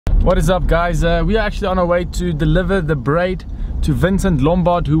What is up, guys? We are actually on our way to deliver the braid to Vincent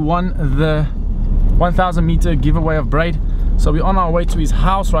Lombard, who won the 1000 meter giveaway of braid. So we're on our way to his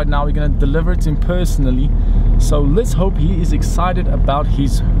house right now. We're going to deliver it to him personally. So let's hope he is excited about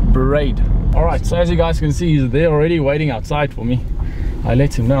his braid. Alright, so as you guys can see, he's there already waiting outside for me. I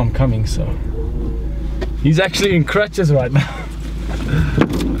let him know I'm coming, so he's actually in crutches right now.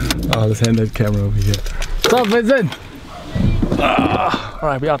 Oh, let's hand that camera over here. What's up, Vincent?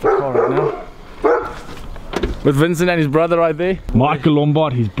 Alright, we're out the car right now with Vincent and his brother right there. Michael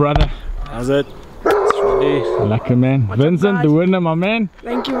Lombard, his brother. How's it? Lucky man. What's Vincent, up, the winner, my man.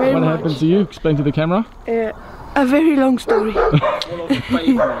 Thank you very much. What happened to you? Explain to the camera. A very long story.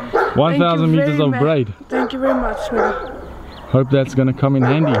 1000 meters of braid. Thank you very much, man. Hope that's gonna come in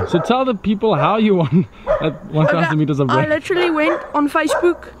handy. So tell the people how you won at 1000 meters of braid. I literally went on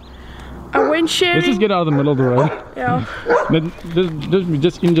Facebook. I went sharing. Let's just get out of the middle of the road. Yeah.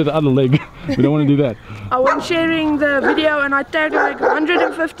 Just injure the other leg. We don't want to do that. I went sharing the video and I tagged like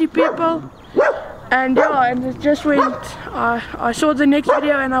 150 people. And yeah, and it just went. I saw the next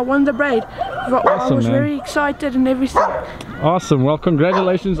video and I won the braid. But Awesome, I was man. very excited and everything. Awesome. Well,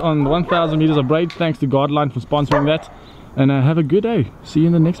 congratulations on 1000 meters of braid. Thanks to Godline for sponsoring that. And have a good day. See you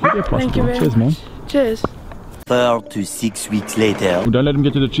in the next video, possible. Thank you very Cheers, much. man. Cheers. 4 to 6 weeks later. Don't let him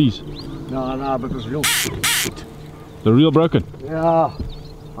get to the cheese. No, but it was real. The reel broken. Yeah,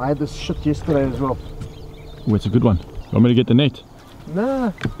 I had this shit yesterday as well. Oh, it's a good one. You want me to get the net?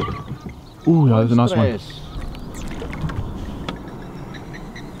 Nah. Ooh, yeah, that's a nice one.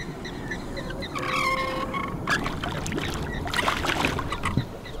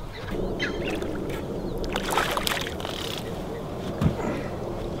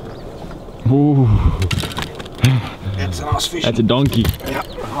 Ooh. That's a nice fish. That's a donkey. Yeah,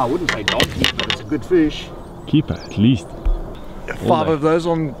 I wouldn't say donkey, but it's a good fish. Keeper, at least. 5 of those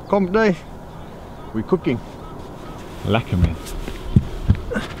on comp day. We're cooking. Lekker, man.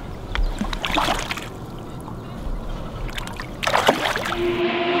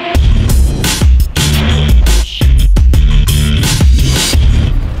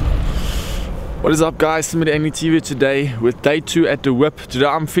 What is up, guys? Smith Amy TV today with day 2 at the whip. Today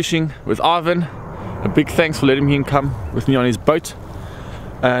I'm fishing with Ivan. A big thanks for letting him come with me on his boat.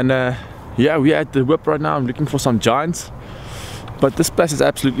 And yeah, we're at the whip right now. I'm looking for some giants. But this place is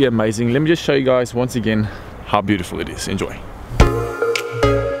absolutely amazing. Let me just show you guys once again how beautiful it is. Enjoy.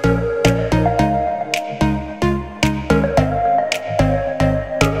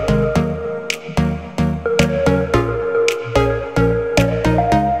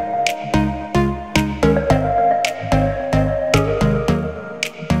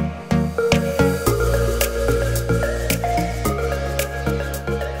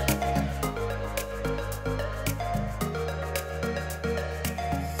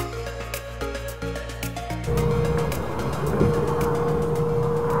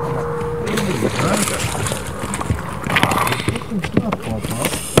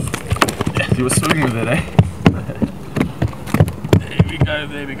 You were swimming with it, eh?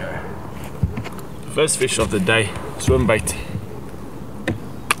 There we go. First fish of the day, swim bait.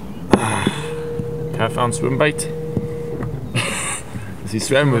 Have found swim bait. He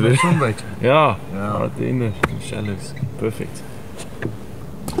swam with it. Swim bait. Yeah, right there in the shallows. Perfect.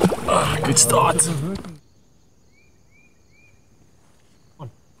 Good start.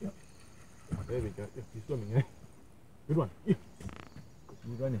 There we go. He's swimming, eh? Good one. You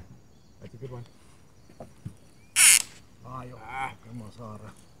go in there. That's a good one. Come on,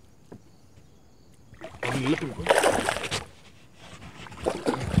 Sarah. I'm looking good.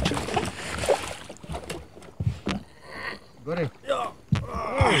 Got him. Yeah.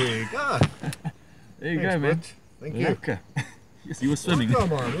 There you go. There you go, man. Thank you. Lekker. Yes, you were swimming.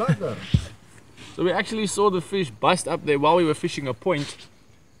 Come on, like that. So we actually saw the fish bust up there while we were fishing a point,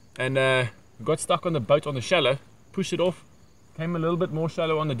 and got stuck on the boat on the shallow, pushed it off, came a little bit more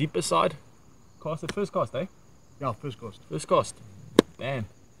shallow on the deeper side. Cast it, first cast, eh? Yeah, first cast. First cast. Damn.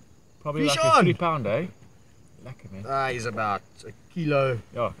 Probably Fish like on. a 3 pound, eh? Lekker, man. He's about a kilo.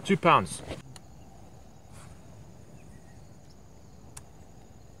 Yeah, 2 pounds.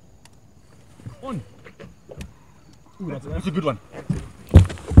 On. Ooh, that's a good one.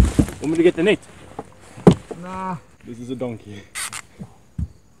 Want me to get the net? Nah. This is a donkey.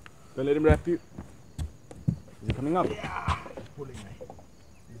 Don't let him wrap you. Is he coming up? Yeah. He's pulling me.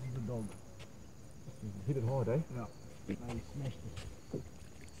 This is the dog. Hit it hard, eh? No. No, he smashed it.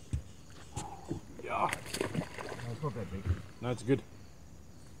 Yeah. No, it's not that big. No, it's good.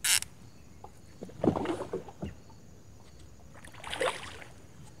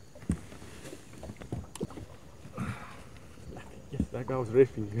 Yes, that I was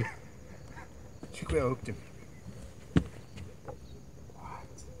riffing. Check where I hooked him.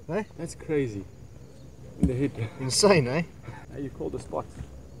 What? Eh? That's crazy. In the head. Insane, eh? How you call the spot?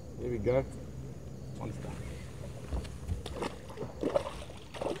 There we go. Monster.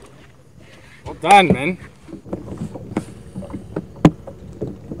 Well done, man.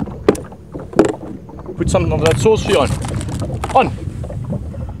 Put some of that sauce for you on. On!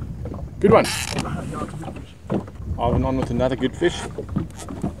 Good one. Ivan on with another good fish.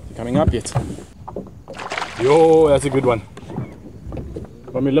 Coming up yet. Yo, that's a good one.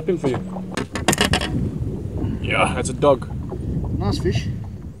 Want me lipping for you? Yeah, that's a dog. Nice fish.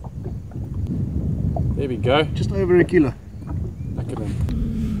 There we go. Just over a kilo. Look at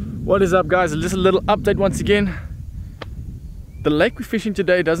him. What is up, guys? Just a little update once again. The lake we're fishing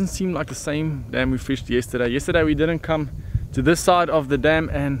today doesn't seem like the same dam we fished yesterday. Yesterday we didn't come to this side of the dam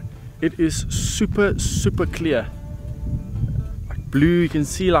and it is super clear. Like blue, you can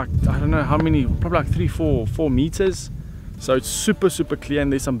see like, I don't know how many, probably like 3-4 meters. So it's super clear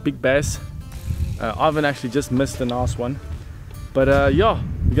and there's some big bass. Ivan actually just missed a nice one. But yeah,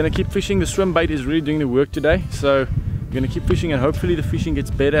 we're gonna keep fishing. The swim bait is really doing the work today. So we're gonna keep fishing and hopefully the fishing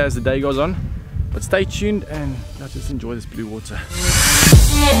gets better as the day goes on. But stay tuned and let's just enjoy this blue water.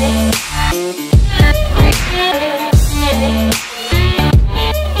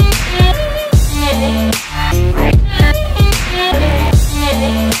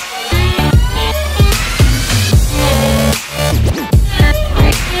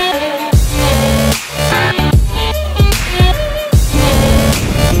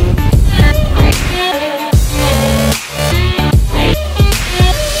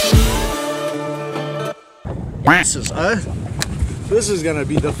 This is gonna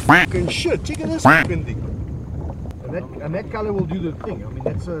be the fucking shit. Check out this fucking thing. And that color will do the thing. I mean,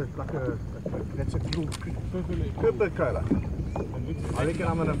 that's a little Kurper color.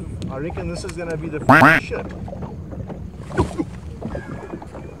 I reckon this is gonna be the fucking shit.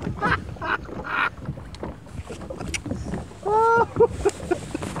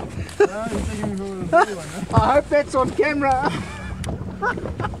 I hope that's on camera.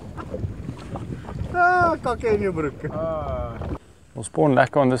 Kakke in your broek. We'll spawn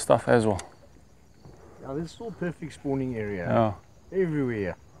lekker on this stuff as well. Yeah, this is all perfect spawning area. Yeah.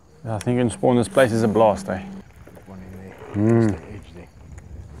 Everywhere. Yeah, I think you can spawn this place is a blast, eh? One in there. Just the edge there.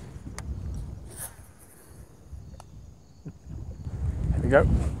 There we go.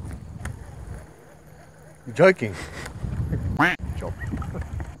 You're joking. Job.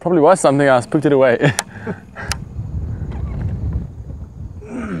 Probably was something else, put it away.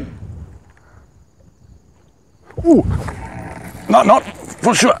 Ooh! Not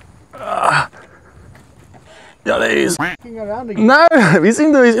for sure. Yeah, there he is. No, he's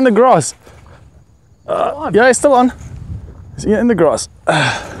in the grass. Yeah, he's still on. He's in the grass.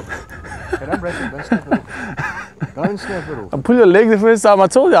 Don't break it, don't snap it off. Don't snap it off. I pulled your leg the first time. I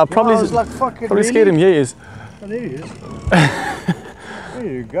told you. I probably, I was like, fucking probably scared him. Here he is. Oh, there he is. There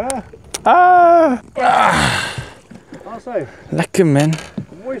you go. Ah! I'll say. Lekker, man.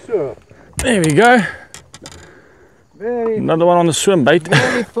 Mooi. There we go. Very, another one on the swim bait.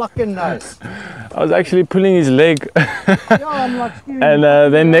 very fucking nice. I was actually pulling his leg. Yeah, I'm like and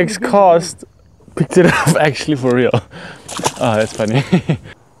then next cast picked it up actually for real. Oh, that's funny.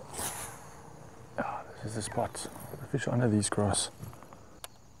 Oh, this is the spot. The fish under these grass.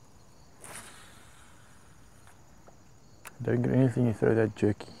 Don't get anything, you throw that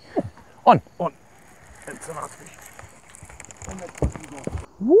jerky. On! That's a nice fish.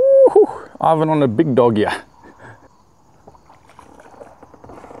 Woo! Ivan on a big dog here.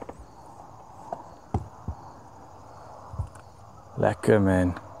 Lekker,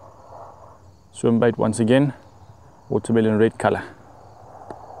 man. Swim bait once again. Watermelon red color.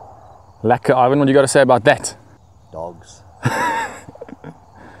 Lekker, Ivan. What do you got to say about that? Dogs.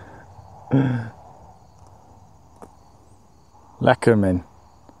 Lekker, man.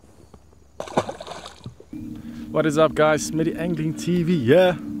 What is up, guys? Smitty Angling TV.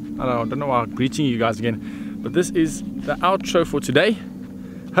 Yeah. I don't know why I'm greeting you guys again, but this is the outro for today.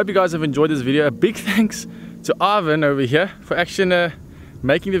 Hope you guys have enjoyed this video. A big thanks to Ivan over here for actually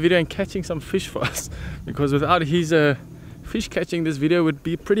making the video and catching some fish for us, because without his fish catching, this video would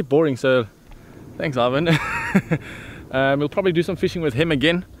be pretty boring. So thanks, Ivan. We'll probably do some fishing with him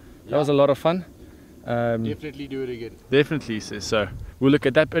again. That was a lot of fun. Definitely do it again. Definitely, so we'll look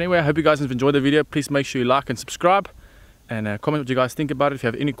at that. But anyway, I hope you guys have enjoyed the video. Please make sure you like and subscribe and comment what you guys think about it if you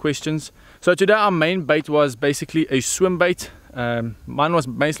have any questions. So today our main bait was basically a swim bait. Mine was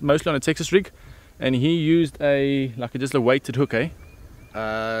mostly on a Texas rig, and he used a just a weighted hook, eh?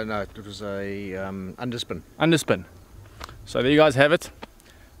 No, it was a underspin. Underspin. So there you guys have it.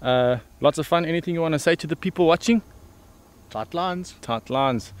 Lots of fun. Anything you want to say to the people watching? Tight lines. Tight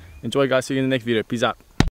lines. Enjoy guys, see you in the next video. Peace out.